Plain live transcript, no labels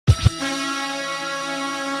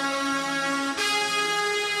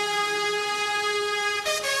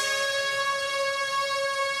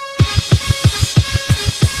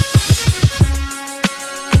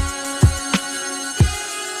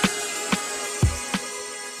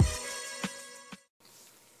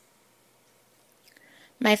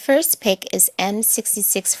My first pick is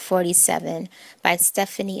M6647 by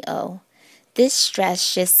Stephanie O. This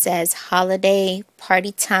dress just says holiday,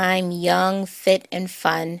 party time, young, fit, and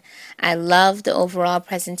fun. I love the overall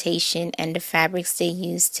presentation and the fabrics they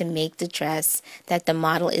used to make the dress that the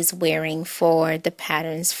model is wearing for the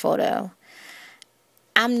pattern's photo.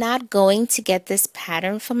 I'm not going to get this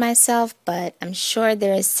pattern for myself, but I'm sure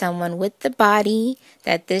there is someone with the body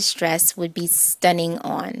that this dress would be stunning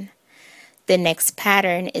on. The next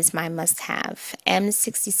pattern is my must-have,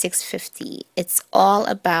 M6650. It's all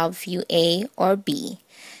about view A or B.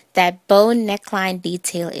 That bow neckline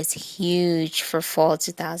detail is huge for fall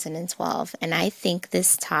 2012, and I think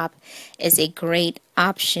this top is a great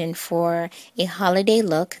option for a holiday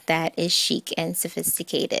look that is chic and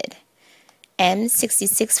sophisticated.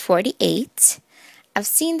 M6648. I've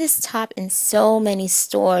seen this top in so many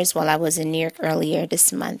stores while I was in New York earlier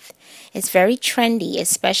this month. It's very trendy,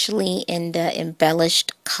 especially in the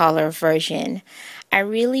embellished collar version. I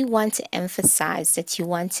really want to emphasize that you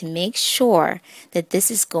want to make sure that this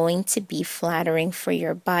is going to be flattering for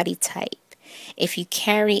your body type. If you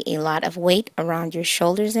carry a lot of weight around your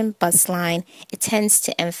shoulders and bust line, it tends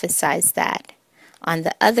to emphasize that. On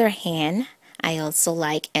the other hand, I also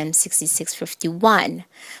like M6651,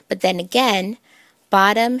 but then again,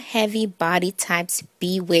 bottom heavy body types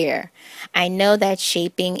beware. I know that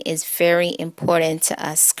shaping is very important to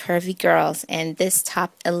us curvy girls, and this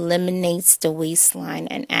top eliminates the waistline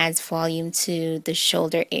and adds volume to the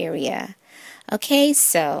shoulder area. Okay,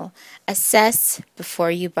 so assess before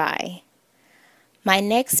you buy. My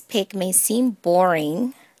next pick may seem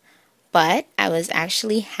boring, but I was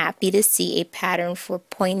actually happy to see a pattern for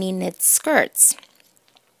pointy knit skirts.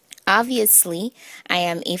 Obviously, I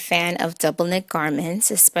am a fan of double knit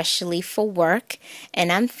garments, especially for work,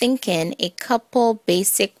 and I'm thinking a couple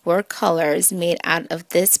basic work colors made out of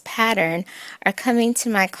this pattern are coming to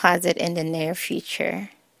my closet in the near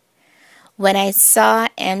future. When I saw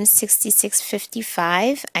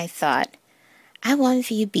M6655, I thought, I want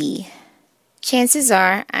VB. Chances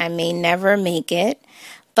are I may never make it,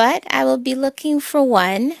 but I will be looking for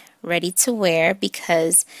one ready to wear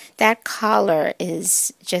because that collar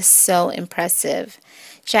is just so impressive.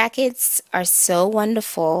 Jackets are so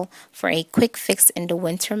wonderful for a quick fix in the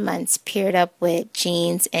winter months, paired up with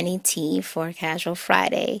jeans and a tee for a casual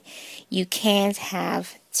Friday. You can't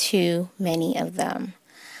have too many of them.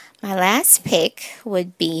 My last pick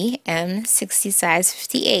would be M60 size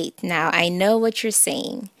 58. Now I know what you're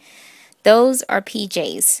saying. Those are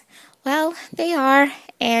PJs. Well, they are,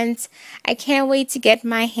 and I can't wait to get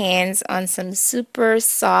my hands on some super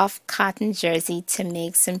soft cotton jersey to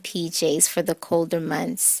make some PJs for the colder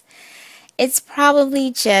months. It's probably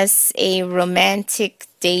just a romantic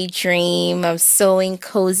daydream of sewing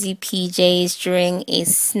cozy PJs during a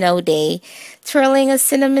snow day, twirling a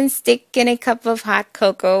cinnamon stick in a cup of hot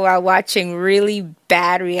cocoa while watching really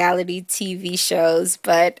bad reality TV shows,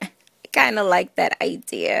 but I kind of like that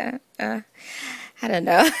idea. I don't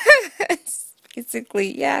know.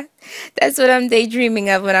 Basically, yeah, that's what I'm daydreaming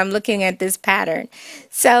of when I'm looking at this pattern.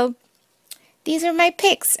 So these are my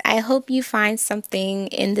picks. I hope you find something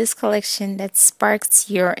in this collection that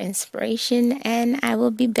sparks your inspiration, and I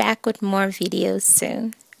will be back with more videos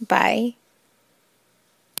soon. Bye.